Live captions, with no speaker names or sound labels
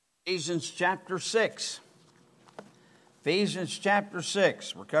Ephesians chapter 6. Ephesians chapter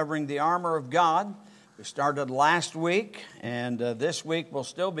 6. We're covering the armor of God. We started last week, and this week will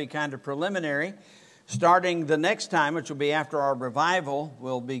still be kind of preliminary. Starting the next time, which will be after our revival,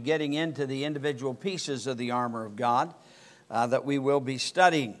 we'll be getting into the individual pieces of the armor of God that we will be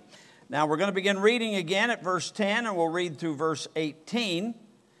studying. Now, we're going to begin reading again at verse 10, and we'll read through verse 18.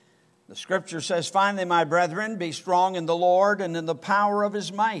 The scripture says, "Finally, my brethren, be strong in the Lord and in the power of his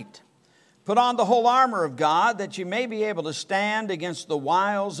might. Put on the whole armor of God, that you may be able to stand against the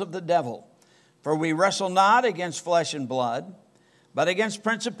wiles of the devil. For we wrestle not against flesh and blood, but against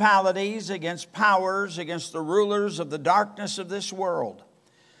principalities, against powers, against the rulers of the darkness of this world,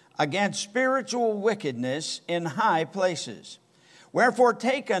 against spiritual wickedness in high places. Wherefore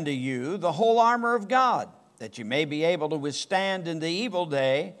take unto you the whole armor of God, that you may be able to withstand in the evil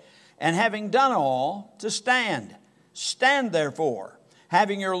day, and having done all, to stand. Stand therefore,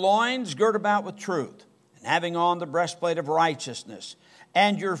 having your loins girt about with truth, and having on the breastplate of righteousness,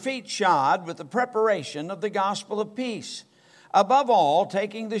 and your feet shod with the preparation of the gospel of peace. Above all,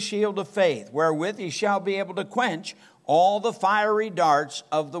 taking the shield of faith, wherewith ye shall be able to quench all the fiery darts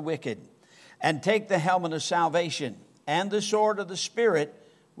of the wicked. And take the helmet of salvation, and the sword of the Spirit,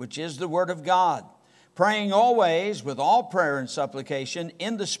 which is the word of God, praying always with all prayer and supplication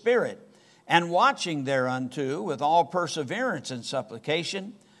in the Spirit, and watching thereunto with all perseverance and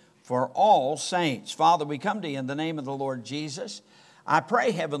supplication for all saints." Father, we come to you in the name of the Lord Jesus. I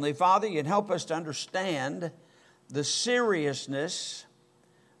pray, Heavenly Father, you'd help us to understand the seriousness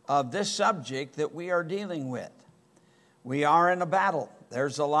of this subject that we are dealing with. We are in a battle.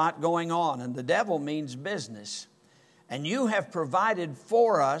 There's a lot going on, and the devil means business. And you have provided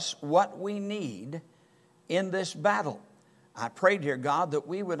for us what we need in this battle. I pray, dear God, that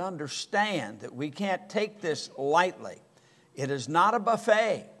we would understand that we can't take this lightly. It is not a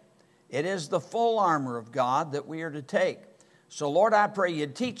buffet. It is the full armor of God that we are to take. So, Lord, I pray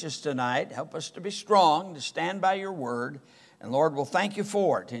you'd teach us tonight. Help us to be strong, to stand by your word. And, Lord, we'll thank you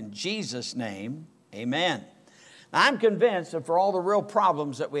for it. In Jesus' name, amen. Now, I'm convinced that for all the real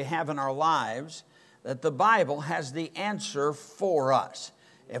problems that we have in our lives, that the Bible has the answer for us.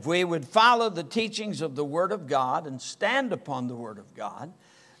 If we would follow the teachings of the Word of God and stand upon the Word of God,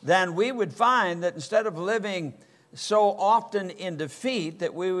 then we would find that instead of living so often in defeat,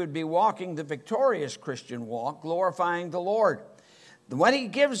 that we would be walking the victorious Christian walk, glorifying the Lord. What he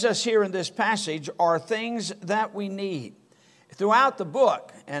gives us here in this passage are things that we need. Throughout the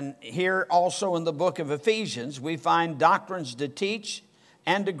book, and here also in the book of Ephesians, we find doctrines to teach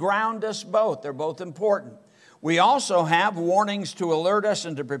and to ground us both. They're both important. We also have warnings to alert us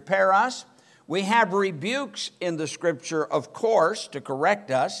and to prepare us. We have rebukes in the scripture, of course, to correct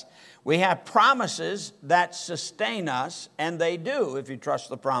us. We have promises that sustain us, and they do if you trust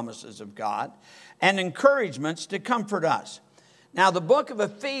the promises of God, and encouragements to comfort us. Now, the book of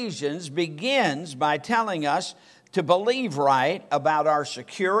Ephesians begins by telling us to believe right about our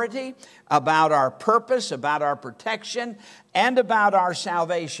security, about our purpose, about our protection, and about our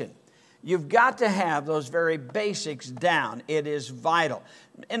salvation. You've got to have those very basics down. It is vital.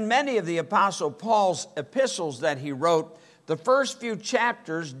 In many of the Apostle Paul's epistles that he wrote, the first few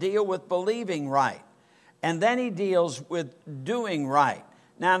chapters deal with believing right, and then he deals with doing right.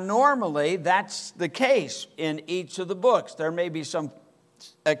 Now, normally, that's the case in each of the books. There may be some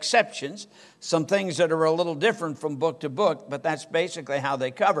exceptions, some things that are a little different from book to book, but that's basically how they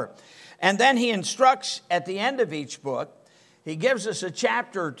cover. And then he instructs at the end of each book, he gives us a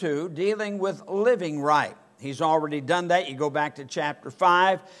chapter or two dealing with living right. He's already done that. You go back to chapter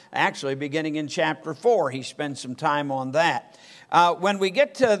 5, actually beginning in chapter 4, he spends some time on that. When we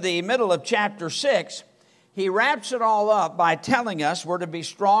get to the middle of chapter 6, he wraps it all up by telling us we're to be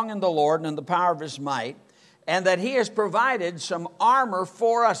strong in the Lord and in the power of his might, and that he has provided some armor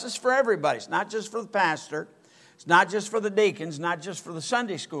for us. It's for everybody. It's not just for the pastor. It's not just for the deacons, not just for the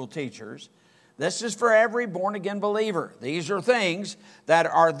Sunday school teachers. This is for every born-again believer. These are things that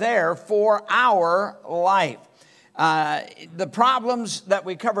are there for our life. The problems that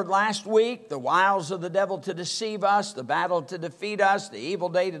we covered last week, the wiles of the devil to deceive us, the battle to defeat us, the evil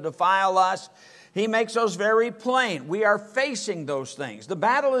day to defile us, he makes those very plain. We are facing those things. The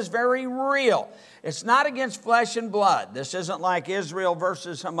battle is very real. It's not against flesh and blood. This isn't like Israel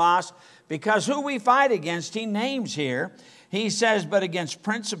versus Hamas, because who we fight against, he names here. He says, but against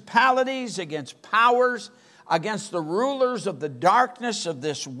principalities, against powers, against the rulers of the darkness of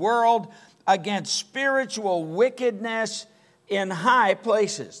this world, against spiritual wickedness in high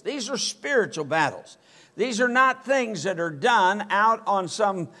places. These are spiritual battles. These are not things that are done out on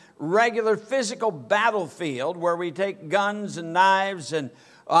some regular physical battlefield where we take guns and knives and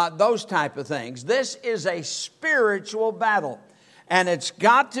those type of things. This is a spiritual battle, and it's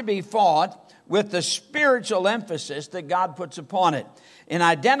got to be fought with the spiritual emphasis that God puts upon it. In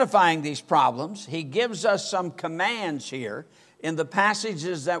identifying these problems, he gives us some commands here in the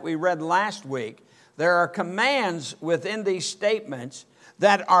passages that we read last week. There are commands within these statements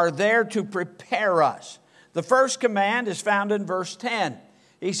that are there to prepare us. The first command is found in verse 10.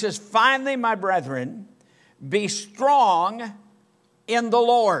 He says, "Finally, my brethren, be strong in the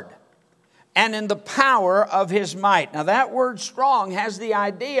Lord and in the power of his might." Now that word strong has the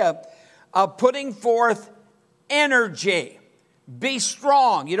idea of putting forth energy. Be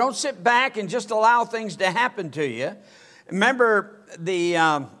strong. You don't sit back and just allow things to happen to you. Remember,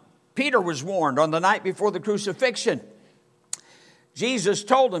 Peter was warned on the night before the crucifixion. Jesus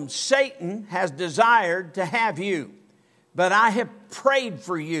told him, "Satan has desired to have you, but I have prayed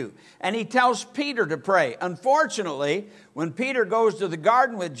for you." And he tells Peter to pray. Unfortunately, when Peter goes to the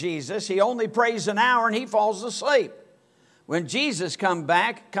garden with Jesus, he only prays an hour and he falls asleep. When Jesus comes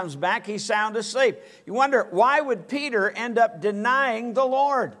back, he's sound asleep. You wonder, why would Peter end up denying the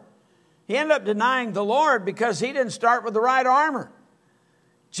Lord? He ended up denying the Lord because he didn't start with the right armor.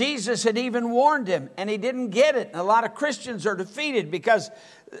 Jesus had even warned him, and he didn't get it. And a lot of Christians are defeated because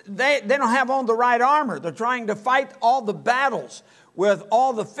they don't have on the right armor. They're trying to fight all the battles with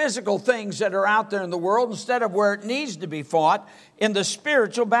all the physical things that are out there in the world instead of where it needs to be fought, in the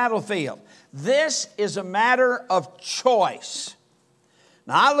spiritual battlefield. This is a matter of choice.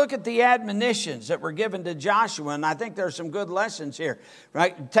 Now, I look at the admonitions that were given to Joshua, and I think there's some good lessons here.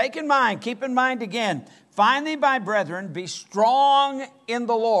 Right? Keep in mind again, "Finally, my brethren, be strong in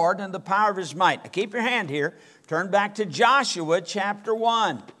the Lord and the power of his might." Now, keep your hand here. Turn back to Joshua chapter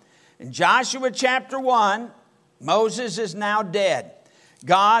 1. In Joshua chapter 1, Moses is now dead.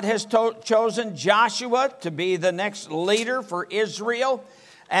 God has chosen Joshua to be the next leader for Israel,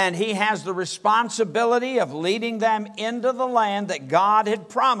 and he has the responsibility of leading them into the land that God had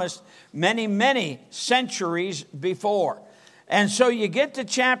promised many, many centuries before. And so you get to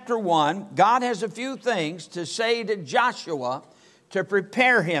chapter 1, God has a few things to say to Joshua to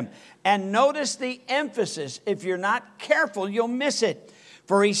prepare him. And notice the emphasis. If you're not careful, you'll miss it.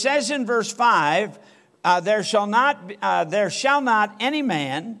 For he says in verse 5, there shall not any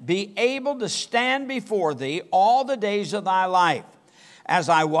man be able to stand before thee all the days of thy life. As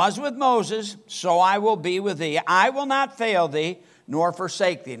I was with Moses, so I will be with thee. I will not fail thee, nor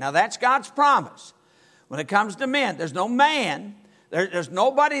forsake thee. Now that's God's promise. When it comes to men, there's no man, there's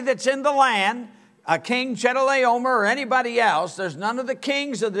nobody that's in the land, a King Chedorlaomer or anybody else. There's none of the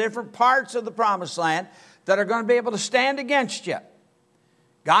kings of the different parts of the promised land that are going to be able to stand against you.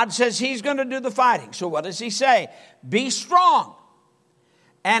 God says he's going to do the fighting. So what does he say? Be strong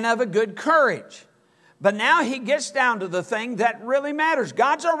and of a good courage. But now he gets down to the thing that really matters.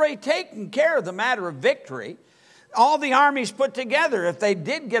 God's already taken care of the matter of victory. All the armies put together, if they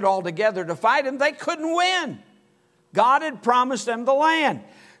did get all together to fight him, they couldn't win. God had promised them the land.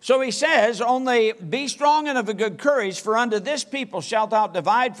 So he says, only be strong and of a good courage, for unto this people shalt thou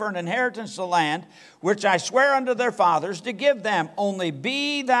divide for an inheritance the land, which I swear unto their fathers to give them. Only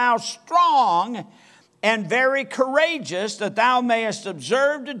be thou strong and very courageous, that thou mayest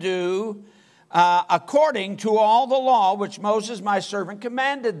observe to do according to all the law which Moses my servant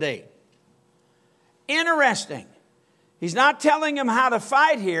commanded thee. Interesting. He's not telling him how to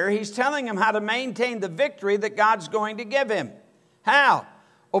fight here. He's telling him how to maintain the victory that God's going to give him. How?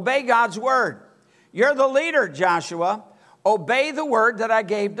 Obey God's word. You're the leader, Joshua. Obey the word that I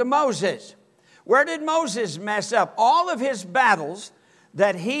gave to Moses. Where did Moses mess up? All of his battles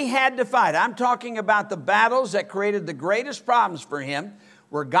that he had to fight, I'm talking about the battles that created the greatest problems for him,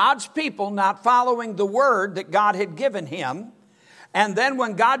 were God's people not following the word that God had given him. And then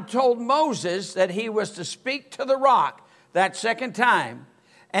when God told Moses that he was to speak to the rock that second time,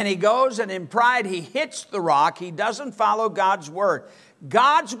 and he goes and in pride he hits the rock, he doesn't follow God's word.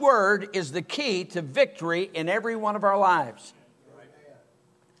 God's word is the key to victory in every one of our lives.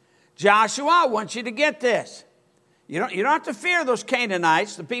 Joshua, I want you to get this. You don't have to fear those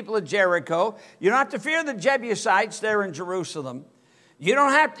Canaanites, the people of Jericho. You don't have to fear the Jebusites there in Jerusalem. You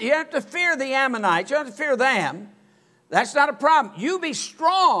have to fear the Ammonites. You don't have to fear them. That's not a problem. You be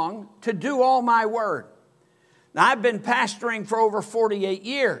strong to do all my word. Now, I've been pastoring for over 48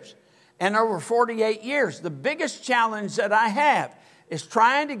 years. And over 48 years, the biggest challenge that I have is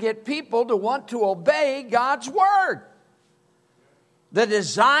trying to get people to want to obey God's word. The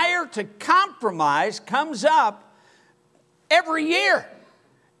desire to compromise comes up every year.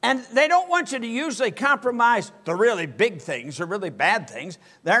 And they don't want you to usually compromise the really big things, the really bad things.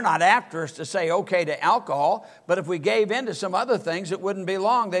 They're not after us to say okay to alcohol. But if we gave in to some other things, it wouldn't be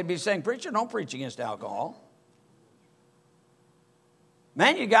long. They'd be saying, preacher, don't preach against alcohol.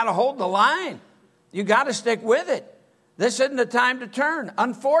 Man, you got to hold the line. You got to stick with it. This isn't the time to turn.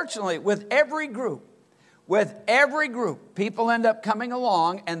 Unfortunately, with every group, people end up coming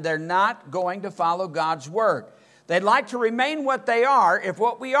along and they're not going to follow God's word. They'd like to remain what they are if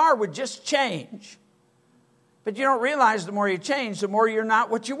what we are would just change. But you don't realize the more you change, the more you're not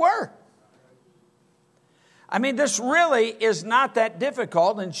what you were. I mean, this really is not that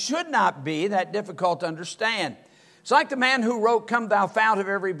difficult and should not be that difficult to understand. It's like the man who wrote, "Come thou fount of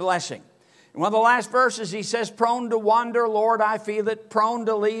every blessing." In one of the last verses, he says, "Prone to wander, Lord, I feel it. Prone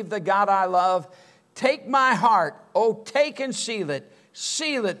to leave the God I love. Take my heart, oh, take and seal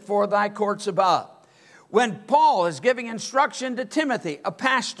it for thy courts above." When Paul is giving instruction to Timothy, a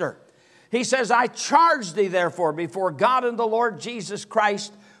pastor, he says, "I charge thee therefore before God and the Lord Jesus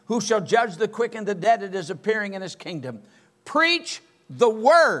Christ, who shall judge the quick and the dead at his appearing in his kingdom. Preach the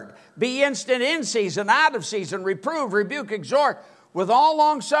word. Be instant in season, out of season. Reprove, rebuke, exhort with all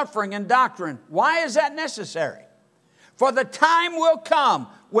long suffering and doctrine." Why is that necessary? "For the time will come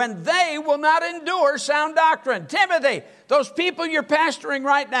when they will not endure sound doctrine." Timothy, those people you're pastoring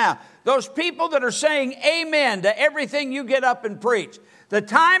right now, those people that are saying amen to everything you get up and preach, the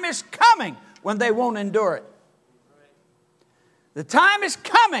time is coming when they won't endure it. The time is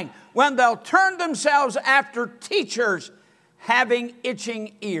coming when they'll turn themselves after teachers having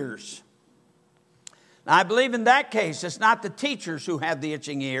itching ears. Now, I believe in that case, it's not the teachers who have the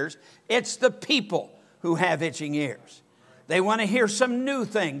itching ears, it's the people who have itching ears. They want to hear some new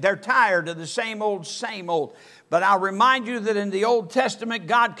thing. They're tired of the same old, same old. But I'll remind you that in the Old Testament,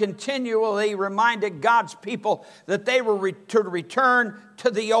 God continually reminded God's people that they were to return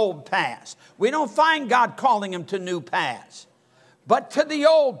to the old paths. We don't find God calling them to new paths, but to the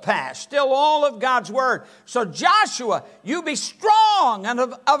old paths, still all of God's word. So Joshua, you be strong and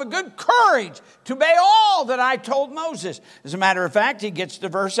of a good courage to obey all that I told Moses. As a matter of fact, he gets to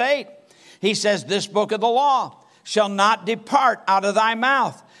verse 8. He says, "This book of the law shall not depart out of thy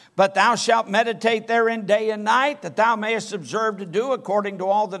mouth, but thou shalt meditate therein day and night, that thou mayest observe to do according to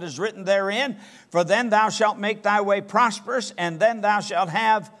all that is written therein. For then thou shalt make thy way prosperous, and then thou shalt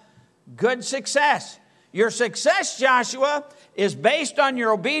have good success." Your success, Joshua, is based on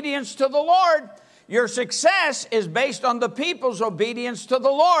your obedience to the Lord. Your success is based on the people's obedience to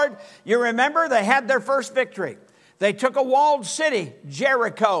the Lord. You remember, they had their first victory. They took a walled city,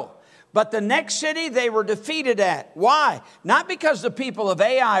 Jericho. But the next city they were defeated at. Why? Not because the people of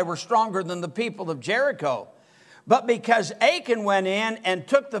Ai were stronger than the people of Jericho, but because Achan went in and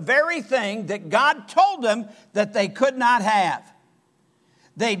took the very thing that God told them that they could not have.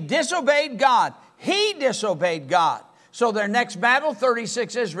 They disobeyed God. He disobeyed God. So their next battle,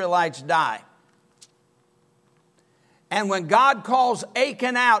 36 Israelites die. And when God calls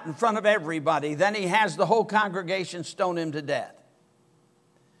Achan out in front of everybody, then he has the whole congregation stone him to death.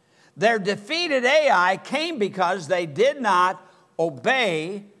 Their defeat at Ai came because they did not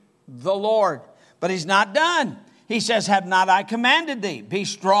obey the Lord. But he's not done. He says, "Have not I commanded thee? Be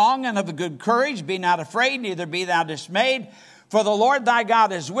strong and of a good courage. Be not afraid, neither be thou dismayed. For the Lord thy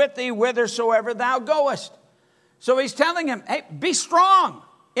God is with thee whithersoever thou goest." So he's telling him, hey, be strong.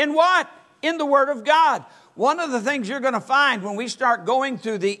 In what? In the word of God. One of the things you're going to find when we start going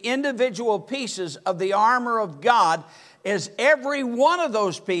through the individual pieces of the armor of God is every one of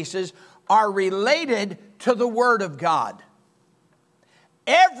those pieces are related to the word of God.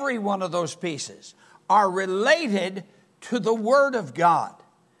 Every one of those pieces are related to the word of God.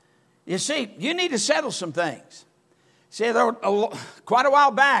 You see, you need to settle some things. See, quite a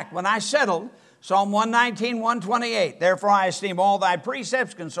while back when I settled Psalm 119, 128, "Therefore I esteem all thy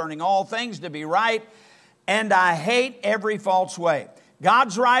precepts concerning all things to be right, and I hate every false way."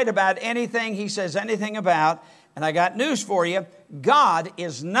 God's right about anything he says anything about. And I got news for you. God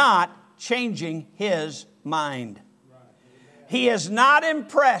is not changing his mind. He is not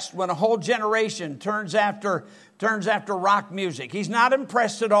impressed when a whole generation turns after rock music. He's not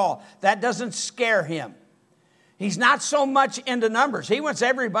impressed at all. That doesn't scare him. He's not so much into numbers. He wants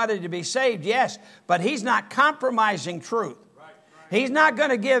everybody to be saved, yes, but he's not compromising truth. He's not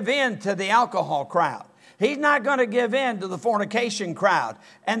going to give in to the alcohol crowd. He's not going to give in to the fornication crowd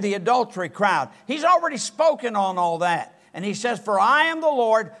and the adultery crowd. He's already spoken on all that. And he says, "For I am the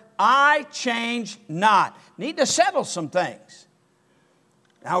Lord, I change not." Need to settle some things.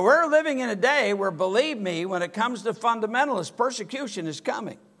 Now, we're living in a day where, believe me, when it comes to fundamentalists, persecution is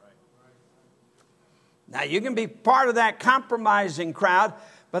coming. Now, you can be part of that compromising crowd,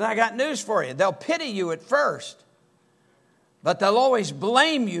 But I got news for you. They'll pity you at first, but they'll always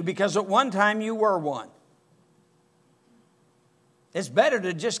blame you because at one time you were one. It's better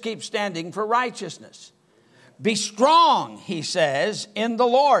to just keep standing for righteousness. Be strong, he says, in the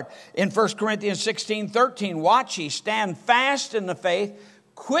Lord. In 1 Corinthians 16:13, watch ye, stand fast in the faith,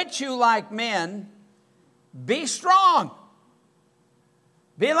 quit you like men, be strong.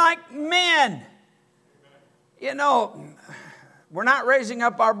 Be like men. You know, we're not raising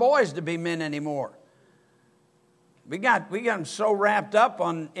up our boys to be men anymore. We got them so wrapped up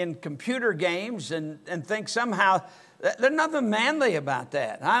in computer games and think somehow there's nothing manly about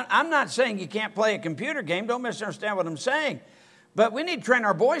that. I'm not saying you can't play a computer game. Don't misunderstand what I'm saying. But we need to train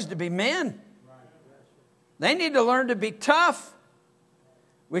our boys to be men. They need to learn to be tough.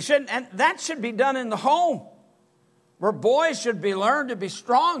 And that should be done in the home, where boys should be learned to be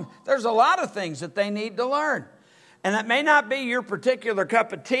strong. There's a lot of things that they need to learn. And that may not be your particular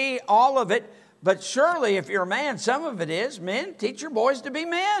cup of tea, all of it, but surely if you're a man, some of it is. Men, teach your boys to be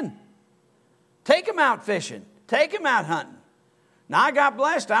men. Take them out fishing. Take them out hunting. Now, I got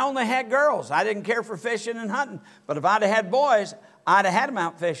blessed. I only had girls. I didn't care for fishing and hunting. But if I'd have had boys, I'd have had them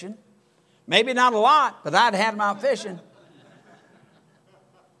out fishing. Maybe not a lot, but I'd have had them out fishing.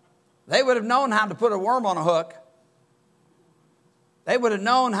 They would have known how to put a worm on a hook. They would have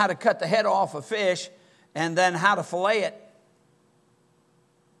known how to cut the head off a fish and then how to fillet it.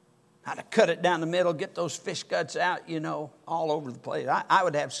 How to cut it down the middle, get those fish guts out, all over the place. I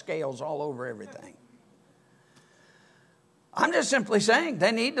would have scales all over everything. I'm just simply saying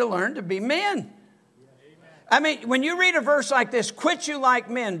they need to learn to be men. I mean, when you read a verse like this, quit you like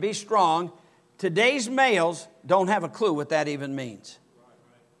men, be strong, today's males don't have a clue what that even means.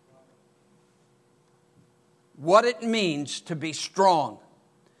 What it means to be strong.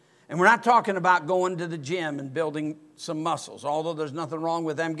 And we're not talking about going to the gym and building some muscles, although there's nothing wrong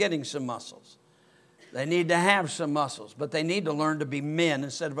with them getting some muscles. They need to have some muscles, but they need to learn to be men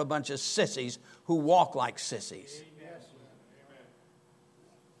instead of a bunch of sissies who walk like sissies.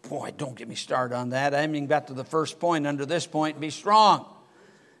 Boy, don't get me started on that. I haven't even got to the first point under this point, be strong.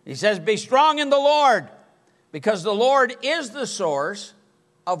 He says, be strong in the Lord, because the Lord is the source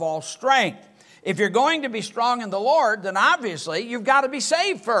of all strength. If you're going to be strong in the Lord, then obviously you've got to be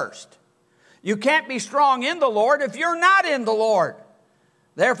saved first. You can't be strong in the Lord if you're not in the Lord.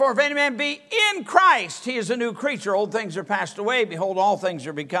 Therefore, if any man be in Christ, he is a new creature. Old things are passed away. Behold, all things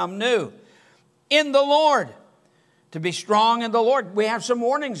are become new. In the Lord. To be strong in the Lord. We have some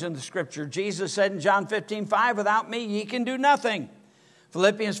warnings in the Scripture. Jesus said in John 15:5, without me ye can do nothing.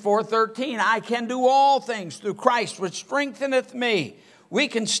 Philippians 4:13, I can do all things through Christ which strengtheneth me. We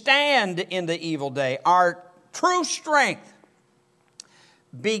can stand in the evil day. Our true strength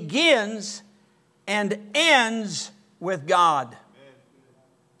begins and ends with God.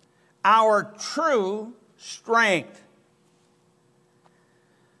 Our true strength.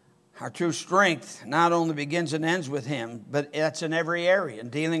 Our true strength not only begins and ends with Him, but that's in every area. In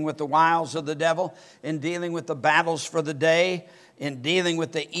dealing with the wiles of the devil, in dealing with the battles for the day, in dealing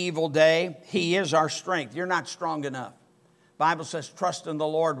with the evil day, He is our strength. You're not strong enough. The Bible says, trust in the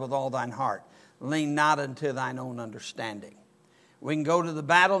Lord with all thine heart. Lean not unto thine own understanding. We can go to the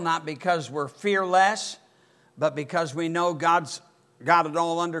battle not because we're fearless, but because we know God's got it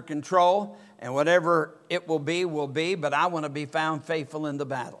all under control, and whatever it will be, but I want to be found faithful in the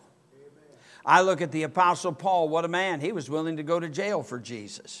battle. I look at the Apostle Paul, what a man. He was willing to go to jail for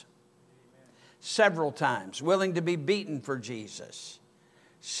Jesus. Several times. Willing to be beaten for Jesus.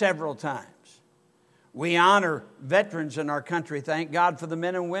 Several times. We honor veterans in our country. Thank God for the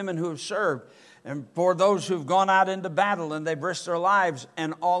men and women who have served. And for those who've gone out into battle and they've risked their lives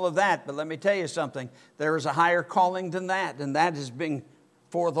and all of that. But let me tell you something. There is a higher calling than that. And that is being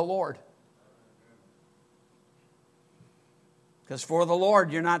for the Lord. Because for the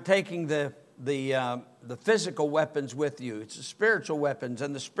Lord, you're not taking the physical weapons with you. It's the spiritual weapons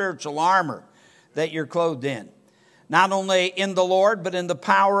and the spiritual armor that you're clothed in. Not only in the Lord, but in the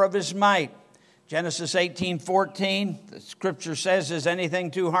power of His might. Genesis 18:14, the Scripture says, is anything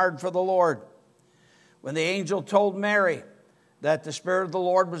too hard for the Lord? When the angel told Mary that the Spirit of the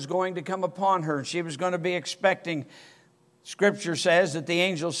Lord was going to come upon her and she was going to be expecting, Scripture says that the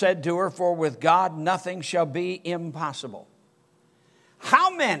angel said to her, for with God nothing shall be impossible.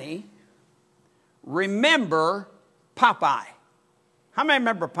 How many remember Popeye? How many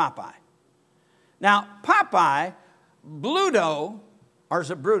remember Popeye? Now, Popeye, Bluto, or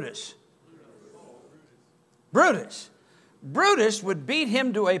is it Brutus? Brutus. Brutus would beat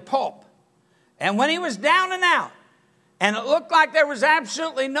him to a pulp. And when he was down and out, and it looked like there was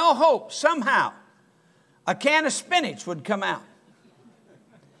absolutely no hope, somehow, a can of spinach would come out.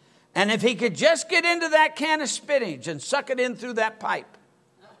 And if he could just get into that can of spinach and suck it in through that pipe,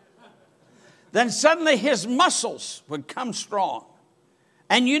 then suddenly his muscles would come strong.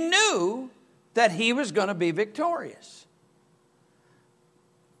 And you knew that he was going to be victorious.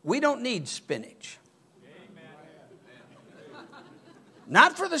 We don't need spinach.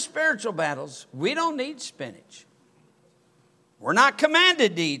 Not for the spiritual battles. We don't need spinach. We're not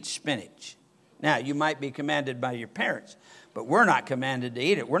commanded to eat spinach. Now, you might be commanded by your parents, but we're not commanded to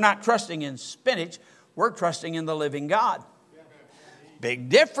eat it. We're not trusting in spinach. We're trusting in the living God. Big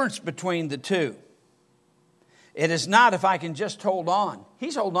difference between the two. It is not if I can just hold on.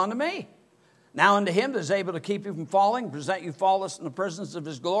 He's holding on to me. Now unto him that is able to keep you from falling, present you faultless in the presence of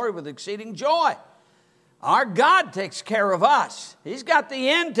his glory with exceeding joy. Our God takes care of us. He's got the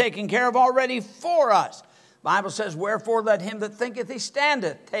end taken care of already for us. The Bible says, wherefore let him that thinketh he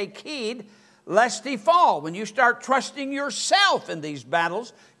standeth take heed lest he fall. When you start trusting yourself in these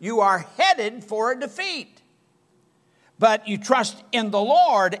battles, you are headed for a defeat. But you trust in the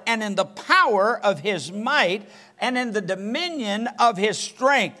Lord and in the power of his might and in the dominion of his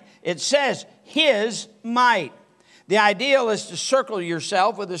strength. It says his might. The ideal is to circle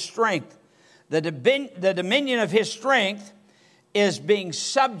yourself with his strength. The dominion of his strength is being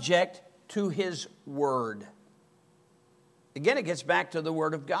subject to his word. Again, it gets back to the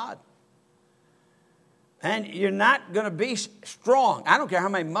word of God. And you're not going to be strong. I don't care how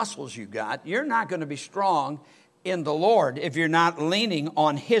many muscles you got. You're not going to be strong in the Lord if you're not leaning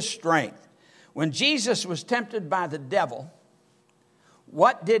on his strength. When Jesus was tempted by the devil,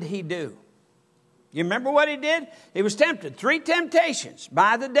 what did he do? You remember what he did? He was tempted. 3 temptations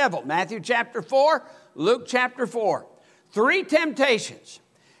by the devil. Matthew chapter 4, Luke chapter 4. 3 temptations.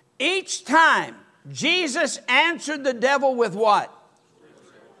 Each time, Jesus answered the devil with what?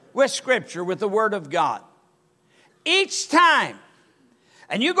 With Scripture, with the Word of God. Each time.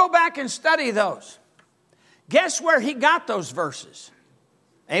 And you go back and study those. Guess where he got those verses?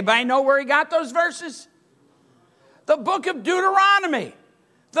 Anybody know where he got those verses? The book of Deuteronomy.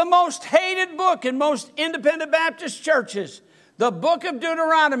 The most hated book in most independent Baptist churches. The book of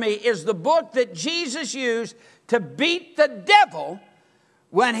Deuteronomy is the book that Jesus used to beat the devil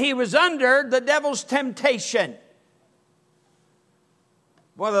when he was under the devil's temptation.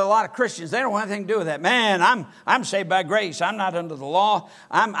 Well, there are a lot of Christians, they don't want anything to do with that. Man, I'm saved by grace. I'm not under the law.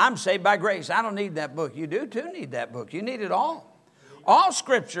 I'm saved by grace. I don't need that book. You do too need that book. You need it all. All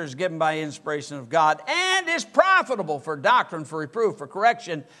Scripture is given by inspiration of God and is profitable for doctrine, for reproof, for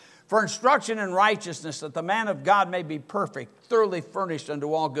correction, for instruction in righteousness, that the man of God may be perfect, thoroughly furnished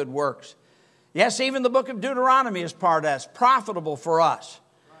unto all good works. Yes, even the book of Deuteronomy is part of that. It's profitable for us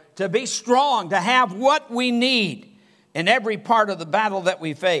to be strong, to have what we need in every part of the battle that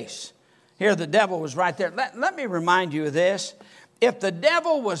we face. Here the devil was right there. Let me remind you of this. If the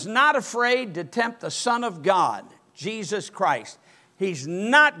devil was not afraid to tempt the Son of God, Jesus Christ, he's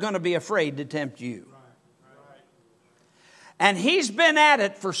not going to be afraid to tempt you. And he's been at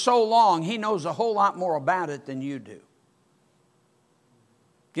it for so long, he knows a whole lot more about it than you do.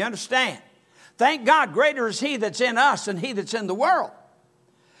 Do you understand? Thank God, greater is he that's in us than he that's in the world.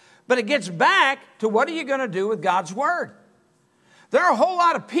 But it gets back to what are you going to do with God's Word? There are a whole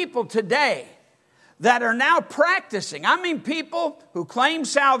lot of people today that are now practicing. I mean, people who claim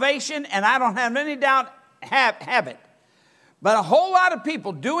salvation, and I don't have any doubt have it. But a whole lot of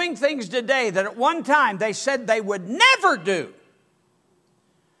people doing things today that at one time they said they would never do.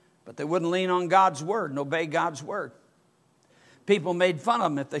 But they wouldn't lean on God's Word and obey God's Word. People made fun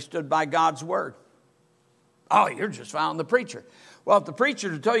of them if they stood by God's Word. Oh, you're just following the preacher. Well, if the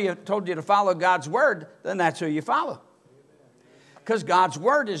preacher told you to follow God's Word, then that's who you follow. Because God's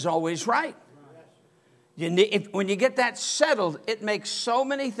Word is always right. When you get that settled, it makes so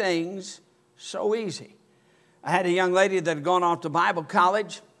many things so easy. I had a young lady that had gone off to Bible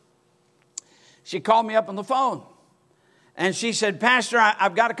college. She called me up on the phone. And she said, Pastor,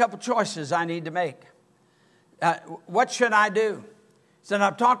 I've got a couple choices I need to make. What should I do? She said,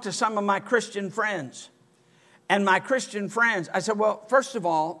 I've talked to some of my Christian friends. And my Christian friends, I said, well, first of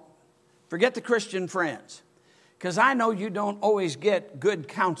all, forget the Christian friends. Because I know you don't always get good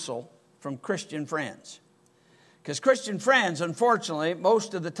counsel from Christian friends. Because Christian friends, unfortunately,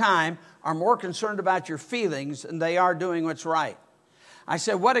 most of the time are more concerned about your feelings than they are doing what's right. I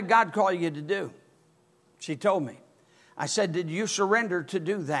said, what did God call you to do? She told me. I said, did you surrender to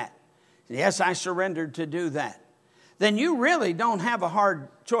do that? Yes, I surrendered to do that. Then you really don't have a hard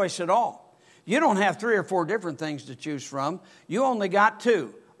choice at all. You don't have 3 or 4 different things to choose from. You only got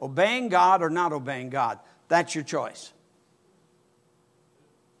 2, obeying God or not obeying God. That's your choice.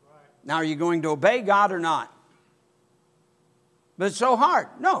 Now, are you going to obey God or not? But it's so hard.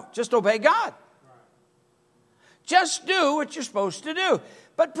 No, just obey God. Just do what you're supposed to do.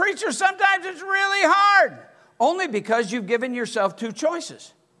 But preacher, sometimes it's really hard. Only because you've given yourself two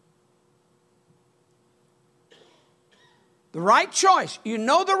choices. The right choice. You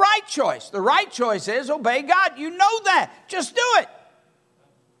know the right choice. The right choice is obey God. You know that. Just do it.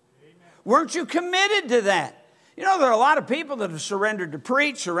 Amen. Weren't you committed to that? You know, there are a lot of people that have surrendered to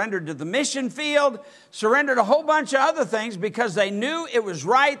preach, surrendered to the mission field, surrendered a whole bunch of other things because they knew it was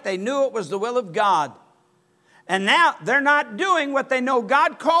right. They knew it was the will of God. And now they're not doing what they know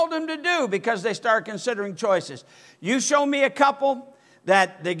God called them to do because they start considering choices. You show me a couple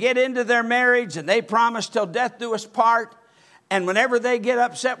that they get into their marriage and they promise till death do us part. And whenever they get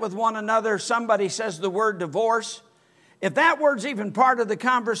upset with one another, somebody says the word divorce. If that word's even part of the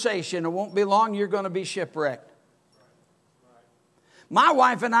conversation, it won't be long, you're going to be shipwrecked. My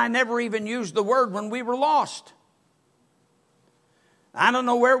wife and I never even used the word when we were lost. I don't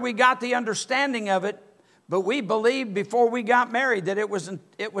know where we got the understanding of it, but we believed before we got married that it was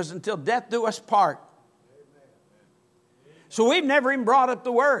until death do us part. So we've never even brought up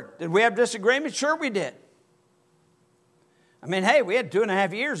the word. Did we have disagreements? Sure we did. I mean, hey, we had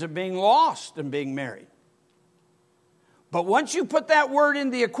 2.5 years of being lost and being married. But once you put that word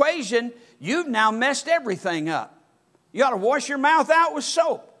in the equation, you've now messed everything up. You ought to wash your mouth out with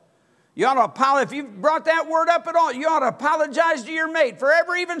soap. You ought to apologize. If you brought that word up at all, you ought to apologize to your mate for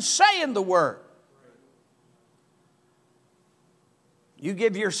ever even saying the word. You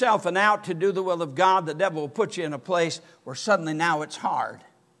give yourself an out to do the will of God, the devil will put you in a place where suddenly now it's hard.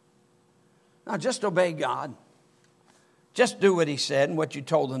 Now just obey God. Just do what he said and what you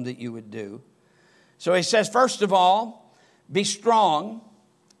told him that you would do. So he says, first of all, be strong.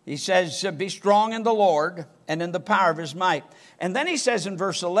 He says, be strong in the Lord and in the power of his might. And then he says in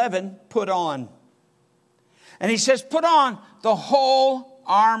verse 11, put on. And he says, put on the whole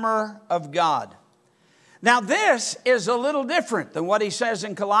armor of God. Now this is a little different than what he says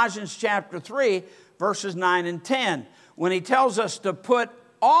in Colossians chapter 3, verses 9 and 10. When he tells us to put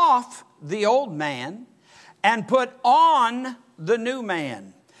off the old man and put on the new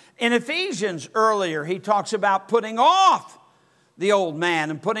man. In Ephesians earlier, he talks about putting off the old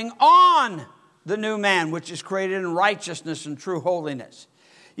man and putting on the new man, which is created in righteousness and true holiness.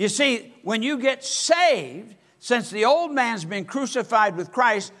 You see, when you get saved, since the old man's been crucified with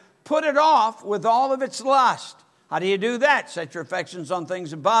Christ, put it off with all of its lust. How do you do that? Set your affections on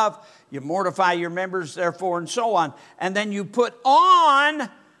things above. You mortify your members, therefore, and so on. And then you put on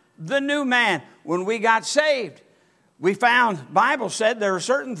the new man. When we got saved, we found, Bible said, there are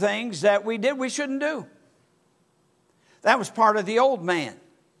certain things that we did we shouldn't do. That was part of the old man.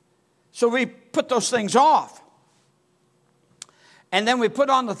 So we put those things off. And then we put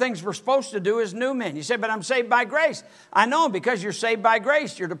on the things we're supposed to do as new men. You say, but I'm saved by grace. I know, because you're saved by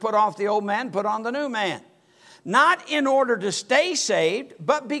grace. You're to put off the old man, put on the new man. Not in order to stay saved,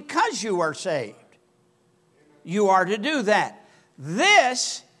 but because you are saved. You are to do that.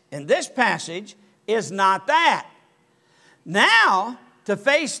 This, in this passage, is not that. Now, to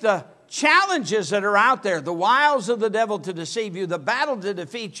face the challenges that are out there, the wiles of the devil to deceive you, the battle to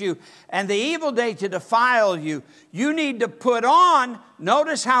defeat you, and the evil day to defile you, you need to put on,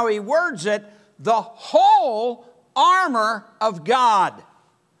 notice how he words it, the whole armor of God.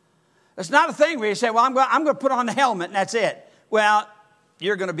 It's not a thing where you say, well, I'm going to put on the helmet and that's it. Well,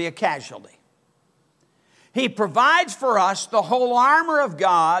 you're going to be a casualty. He provides for us the whole armor of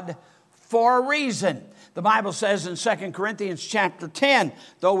God for a reason. The Bible says in 2 Corinthians chapter 10,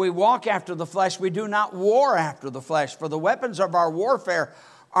 though we walk after the flesh, we do not war after the flesh. For the weapons of our warfare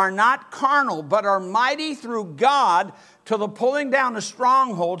are not carnal, but are mighty through God to the pulling down of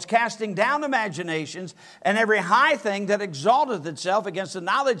strongholds, casting down imaginations, and every high thing that exalteth itself against the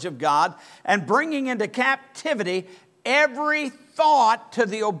knowledge of God, and bringing into captivity every thought to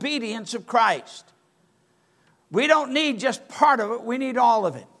the obedience of Christ. We don't need just part of it, we need all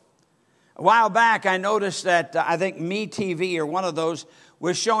of it. A while back, I noticed that, I think MeTV or one of those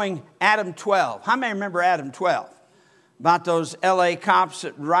was showing Adam 12. How many remember Adam 12? About those LA cops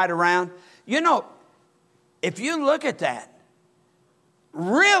that ride around. You know, if you look at that,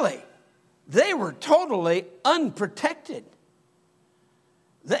 really, they were totally unprotected.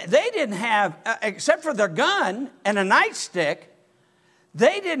 They didn't have, except for their gun and a nightstick,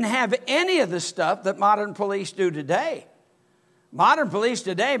 they didn't have any of the stuff that modern police do today. Modern police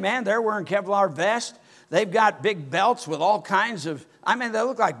today, man, they're wearing Kevlar vests. They've got big belts with all kinds of, I mean, they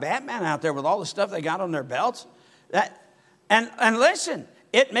look like Batman out there with all the stuff they got on their belts. And listen,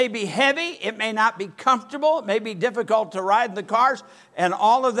 it may be heavy. It may not be comfortable. It may be difficult to ride in the cars and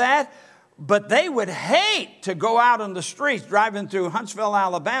all of that. But they would hate to go out on the streets driving through Huntsville,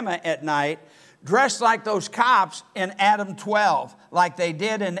 Alabama at night, dressed like those cops in Adam 12, like they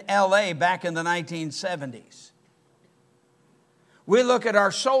did in L.A. back in the 1970s. We look at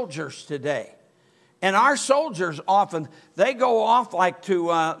our soldiers today. And our soldiers often, they go off like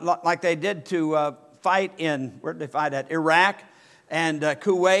they did to fight in, where did they fight at? Iraq and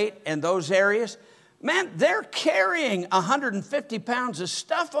Kuwait and those areas. Man, they're carrying 150 pounds of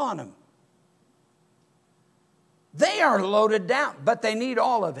stuff on them. They are loaded down, but they need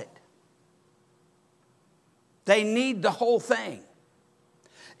all of it. They need the whole thing.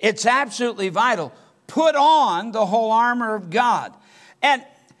 It's absolutely vital. Put on the whole armor of God. And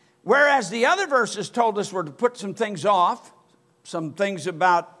whereas the other verses told us we're to put some things off, some things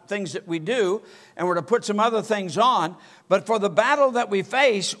about things that we do, and we're to put some other things on. But for the battle that we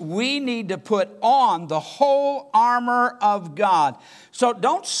face, we need to put on the whole armor of God. So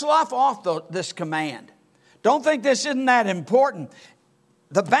don't slough off this command. Don't think this isn't that important.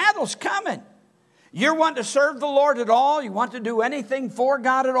 The battle's coming. You're wanting to serve the Lord at all? You want to do anything for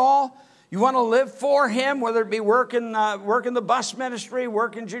God at all? You want to live for Him, whether it be working the bus ministry,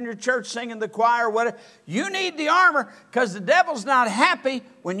 working junior church, singing the choir, whatever. You need the armor because the devil's not happy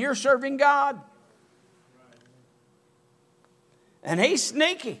when you're serving God. And he's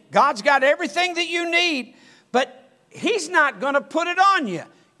sneaky. God's got everything that you need, but He's not going to put it on you.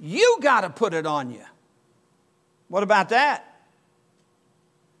 You got to put it on you. What about that?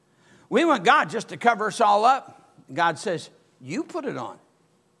 We want God just to cover us all up. God says, you put it on.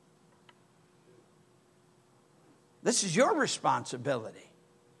 This is your responsibility.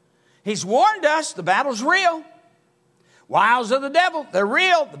 He's warned us the battle's real. Wiles of the devil, they're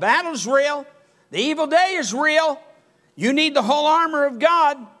real. The battle's real. The evil day is real. You need the whole armor of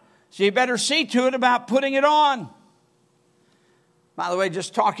God, so you better see to it about putting it on. By the way,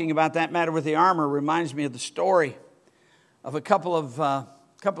 just talking about that matter with the armor reminds me of the story of a couple of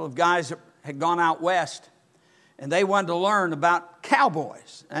guys that had gone out west, and they wanted to learn about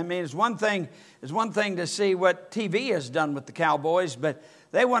cowboys. I mean, it's one thing to see what TV has done with the cowboys, but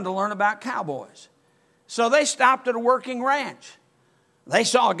they wanted to learn about cowboys. So they stopped at a working ranch. They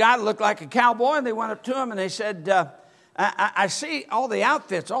saw a guy that looked like a cowboy, and they went up to him and they said, I see all the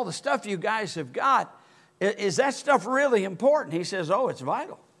outfits, all the stuff you guys have got. Is that stuff really important? He says, oh, it's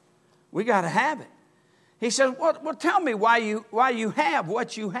vital. We got to have it. He says, well, tell me why you have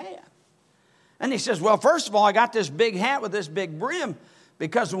what you have. And he says, well, first of all, I got this big hat with this big brim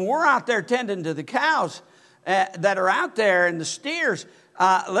because when we're out there tending to the cows that are out there and the steers,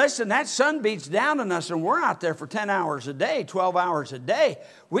 listen, that sun beats down on us and we're out there for 10 hours a day, 12 hours a day.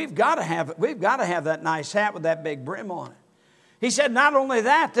 We've got to have that nice hat with that big brim on it. He said, not only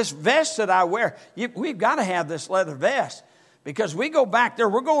that, this vest that I wear, we've got to have this leather vest. Because we go back there,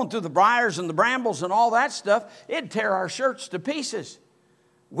 we're going through the briars and the brambles and all that stuff. It'd tear our shirts to pieces.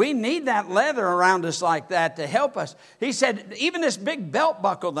 We need that leather around us like that to help us. He said, even this big belt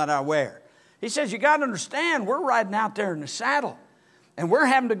buckle that I wear. He says, you got to understand, we're riding out there in the saddle. And we're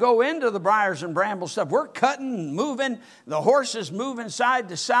having to go into the briars and brambles stuff. We're cutting and moving. The horse is moving side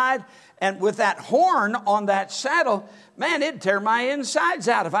to side. And with that horn on that saddle, man, it'd tear my insides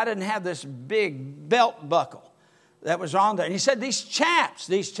out if I didn't have this big belt buckle that was on there. And he said, these chaps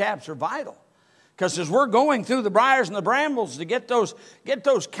are vital. Because as we're going through the briars and the brambles to get those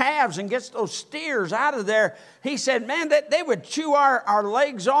calves and get those steers out of there, he said, man, they would chew our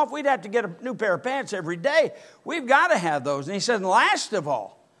legs off. We'd have to get a new pair of pants every day. We've got to have those. And he said, and last of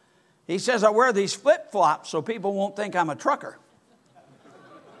all, he says, I wear these flip-flops so people won't think I'm a trucker.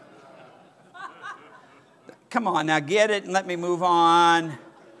 Come on, now get it and let me move on.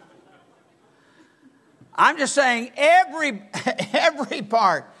 I'm just saying every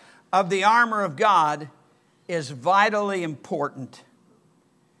part of the armor of God is vitally important.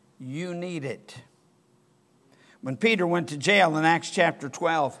 You need it. When Peter went to jail in Acts chapter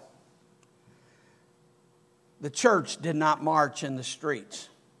 12, the church did not march in the streets.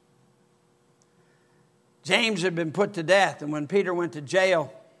 James had been put to death, and when Peter went to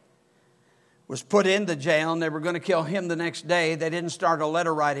jail, was put in the jail, and they were going to kill him the next day, they didn't start a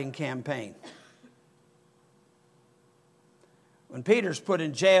letter writing campaign. When Peter's put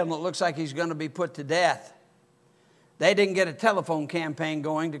in jail and it looks like he's going to be put to death, they didn't get a telephone campaign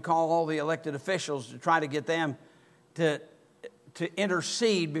going to call all the elected officials to try to get them to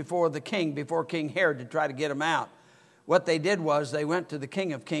intercede before King Herod, to try to get him out. What they did was they went to the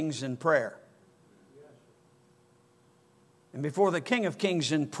King of Kings in prayer. And before the King of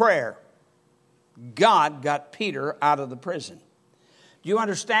Kings in prayer, God got Peter out of the prison. Do you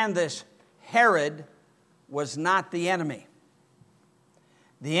understand this? Herod was not the enemy.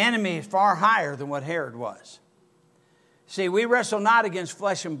 The enemy is far higher than what Herod was. See, we wrestle not against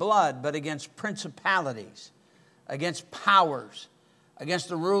flesh and blood, but against principalities, against powers, against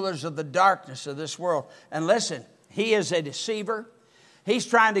the rulers of the darkness of this world. And listen, he is a deceiver. He's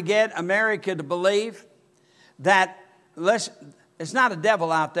trying to get America to believe that, listen, it's not a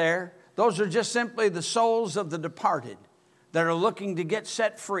devil out there. Those are just simply the souls of the departed that are looking to get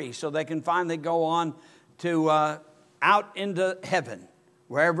set free so they can finally go on to out into heaven,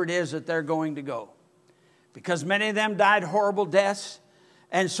 wherever it is that they're going to go. Because many of them died horrible deaths.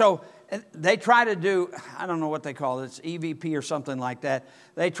 And so they try to do, I don't know what they call it, it's EVP or something like that.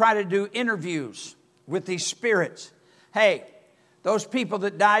 They try to do interviews with these spirits. Hey, those people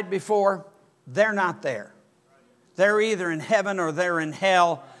that died before, they're not there. They're either in heaven or they're in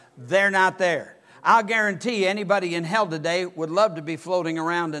hell. They're not there. I'll guarantee you anybody in hell today would love to be floating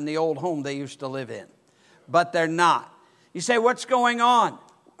around in the old home they used to live in. But they're not. You say, what's going on?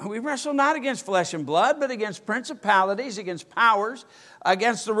 We wrestle not against flesh and blood, but against principalities, against powers,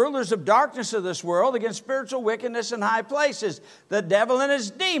 against the rulers of darkness of this world, against spiritual wickedness in high places. The devil and his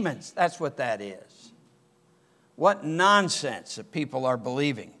demons. That's what that is. What nonsense that people are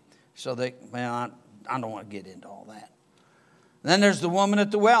believing. So I don't want to get into all that. Then there's the woman at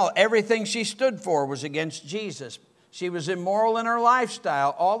the well. Everything she stood for was against Jesus. She was immoral in her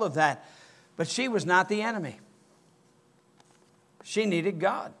lifestyle, all of that. But she was not the enemy. She needed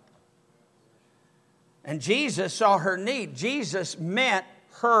God. And Jesus saw her need. Jesus met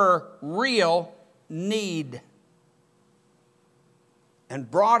her real need and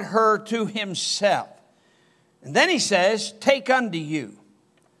brought her to himself. And then he says, take unto you,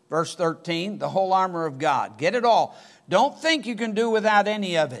 verse 13, the whole armor of God. Get it all. Don't think you can do without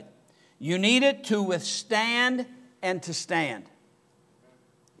any of it. You need it to withstand and to stand.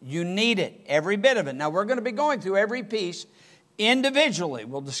 You need it, every bit of it. Now, we're going to be going through every piece individually.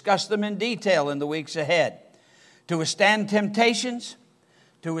 We'll discuss them in detail in the weeks ahead. To withstand temptations,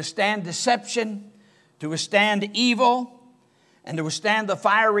 to withstand deception, to withstand evil, and to withstand the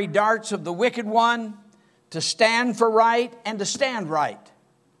fiery darts of the wicked one, to stand for right and to stand right,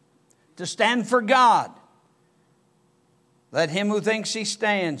 to stand for God. Let him who thinks he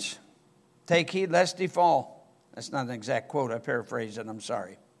stands take heed lest he fall. That's not an exact quote. I paraphrased it. I'm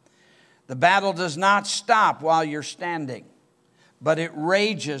sorry. The battle does not stop while you're standing, but it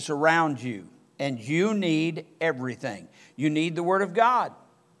rages around you, and you need everything. You need the Word of God.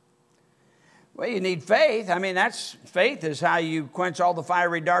 Well, you need faith. I mean, faith is how you quench all the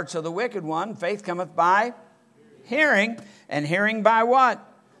fiery darts of the wicked one. Faith cometh by hearing, and hearing by what?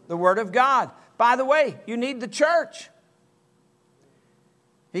 The Word of God. By the way, you need the church.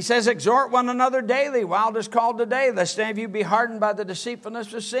 He says, exhort one another daily while it is called today, lest any of you be hardened by the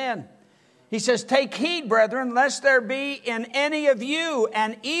deceitfulness of sin. He says, take heed, brethren, lest there be in any of you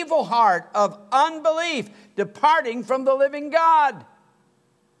an evil heart of unbelief, departing from the living God.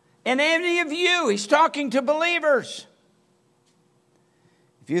 In any of you, he's talking to believers.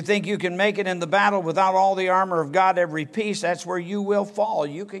 If you think you can make it in the battle without all the armor of God, every piece, that's where you will fall.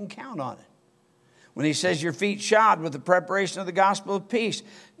 You can count on it. When he says your feet shod with the preparation of the gospel of peace,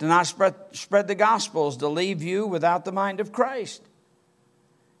 do not spread the gospels to leave you without the mind of Christ.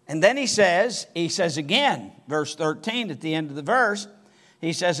 And then he says again, verse 13 at the end of the verse,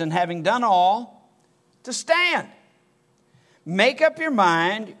 he says, and having done all, to stand. Make up your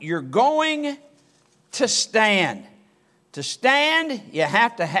mind, you're going to stand. To stand, you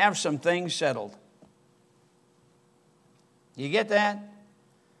have to have some things settled. You get that?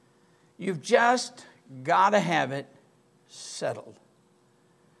 You've just got to have it settled.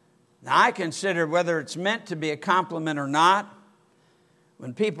 Now, I consider whether it's meant to be a compliment or not,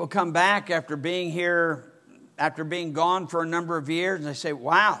 when people come back after being here, after being gone for a number of years, and they say,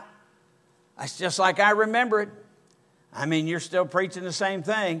 wow, that's just like I remember it. I mean, you're still preaching the same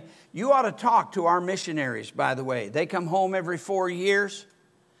thing. You ought to talk to our missionaries, by the way. They come home every 4 years,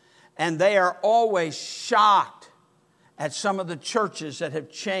 and they are always shocked at some of the churches that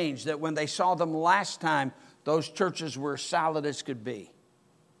have changed, that when they saw them last time, those churches were as solid as could be.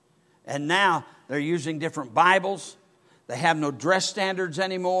 And now they're using different Bibles. They have no dress standards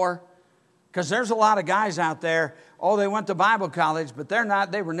anymore. Because there's a lot of guys out there, they went to Bible college, but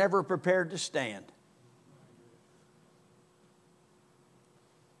they were never prepared to stand.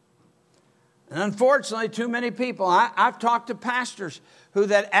 And unfortunately, too many people, I've talked to pastors who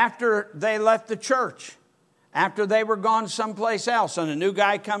that after they left the church, after they were gone someplace else, and a new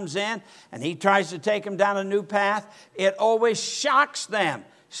guy comes in and he tries to take them down a new path, it always shocks them.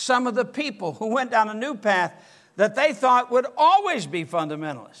 Some of the people who went down a new path that they thought would always be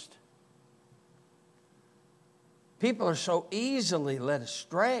fundamentalist. People are so easily led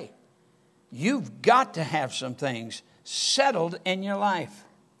astray. You've got to have some things settled in your life.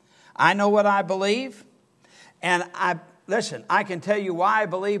 I know what I believe, and I can tell you why I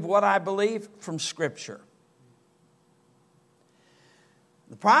believe what I believe from Scripture.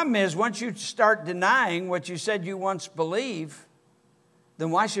 The problem is, once you start denying what you said you once believed,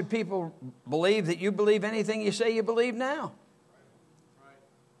 then why should people believe that you believe anything you say you believe now?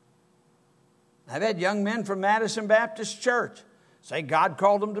 I've had young men from Madison Baptist Church say God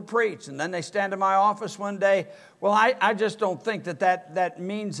called them to preach, and then they stand in my office one day, well, I just don't think that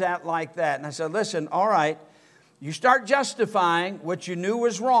means that like that. And I said, listen, all right, you start justifying what you knew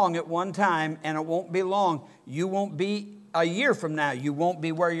was wrong at one time, and it won't be long. You won't be, a year from now, you won't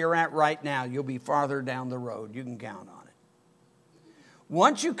be where you're at right now. You'll be farther down the road. You can count on it.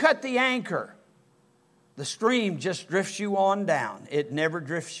 Once you cut the anchor, the stream just drifts you on down. It never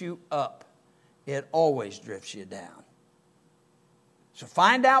drifts you up. It always drifts you down. So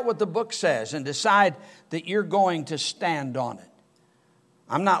find out what the book says and decide that you're going to stand on it.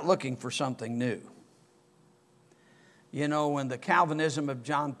 I'm not looking for something new. You know, when the Calvinism of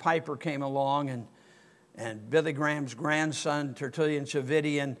John Piper came along and Billy Graham's grandson, Tertullian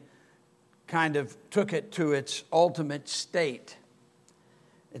Shavidian, kind of took it to its ultimate state.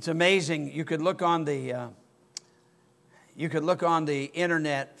 It's amazing. You could look on the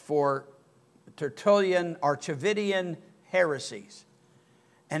internet for Tertullian or Shavidian heresies.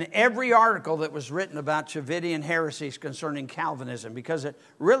 And every article that was written about Shavidian heresies concerning Calvinism, because it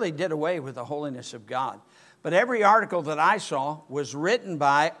really did away with the holiness of God. But every article that I saw was written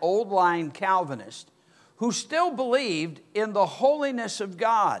by old-line Calvinists who still believed in the holiness of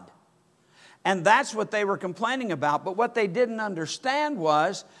God. And that's what they were complaining about. But what they didn't understand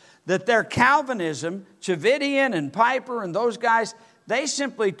was that their Calvinism, Shavidian and Piper and those guys, they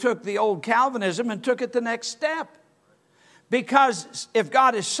simply took the old Calvinism and took it the next step. Because if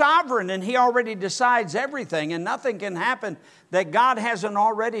God is sovereign and He already decides everything and nothing can happen that God hasn't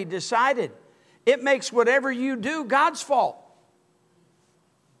already decided, it makes whatever you do God's fault.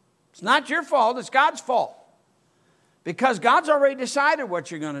 It's not your fault, it's God's fault. Because God's already decided what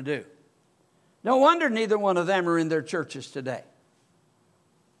you're going to do. No wonder neither one of them are in their churches today.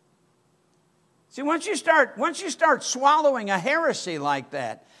 See, once you start swallowing a heresy like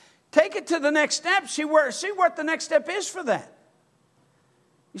that, take it to the next step. See what the next step is for that.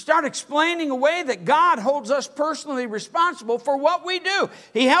 You start explaining away that God holds us personally responsible for what we do.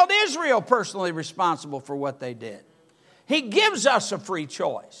 He held Israel personally responsible for what they did. He gives us a free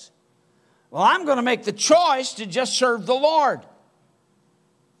choice. Well, I'm going to make the choice to just serve the Lord.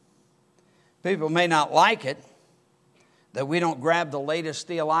 People may not like it that we don't grab the latest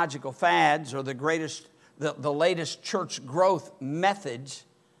theological fads or the latest church growth methods.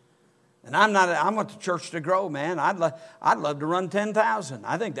 And I want the church to grow, man. I'd love to run 10,000.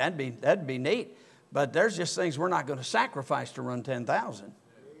 I think that'd be neat. But there's just things we're not going to sacrifice to run 10,000. Amen.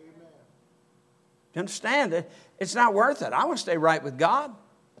 You understand it? It's not worth it. I want to stay right with God.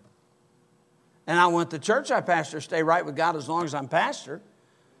 And I want the church I pastor to stay right with God as long as I'm pastor.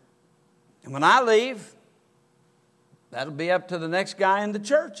 And when I leave, that'll be up to the next guy in the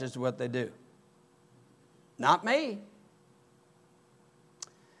church is what they do. Not me.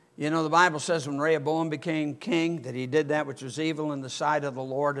 You know, the Bible says when Rehoboam became king that he did that which was evil in the sight of the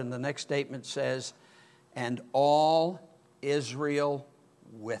Lord. And the next statement says, and all Israel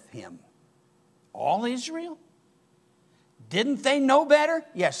with him. All Israel? Didn't they know better?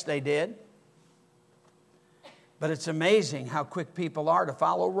 Yes, they did. But it's amazing how quick people are to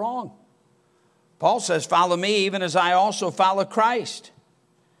follow wrong. Paul says, follow me even as I also follow Christ.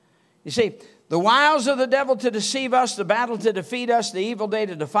 You see, the wiles of the devil to deceive us, the battle to defeat us, the evil day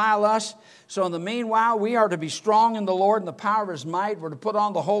to defile us. So in the meanwhile, we are to be strong in the Lord and the power of His might. We're to put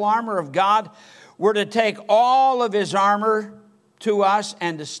on the whole armor of God. We're to take all of His armor to us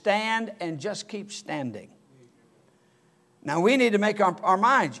and to stand and just keep standing. Now we need to make up our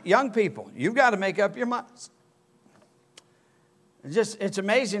minds. Young people, you've got to make up your minds. It's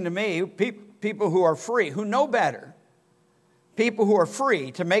amazing to me, people who are free, who know better. People who are free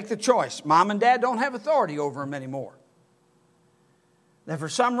to make the choice. Mom and dad don't have authority over them anymore. That for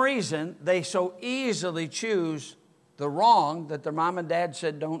some reason, they so easily choose the wrong that their mom and dad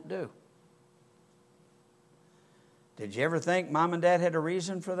said don't do. Did you ever think mom and dad had a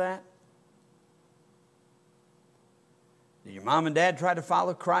reason for that? Did your mom and dad try to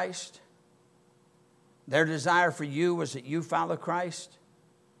follow Christ? Their desire for you was that you follow Christ.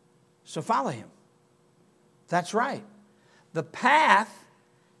 So follow Him. That's right. The path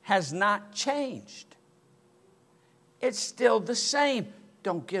has not changed. It's still the same.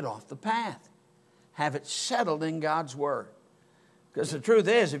 Don't get off the path. have it settled in God's Word. Because the truth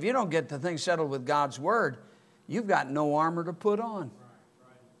is, if you don't get the thing settled with God's Word, you've got no armor to put on.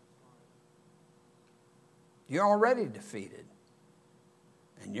 You're already defeated.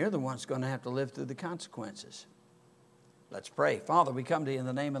 And you're the one that's going to have to live through the consequences. Let's pray. Father, we come to you in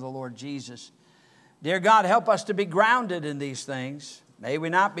the name of the Lord Jesus. Dear God, help us to be grounded in these things. May we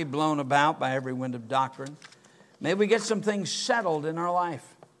not be blown about by every wind of doctrine. May we get some things settled in our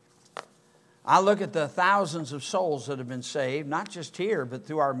life. I look at the thousands of souls that have been saved, not just here, but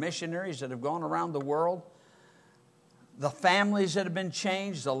through our missionaries that have gone around the world. The families that have been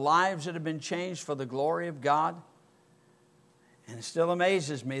changed, the lives that have been changed for the glory of God. And it still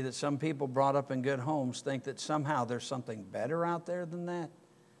amazes me that some people brought up in good homes think that somehow there's something better out there than that.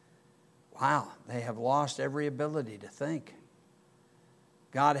 Wow, they have lost every ability to think.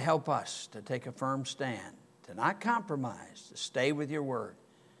 God, help us to take a firm stand, to not compromise, to stay with your word,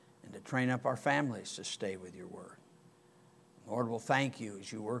 and to train up our families to stay with your word. Lord, we'll thank you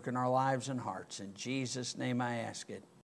as you work in our lives and hearts. In Jesus' name I ask it.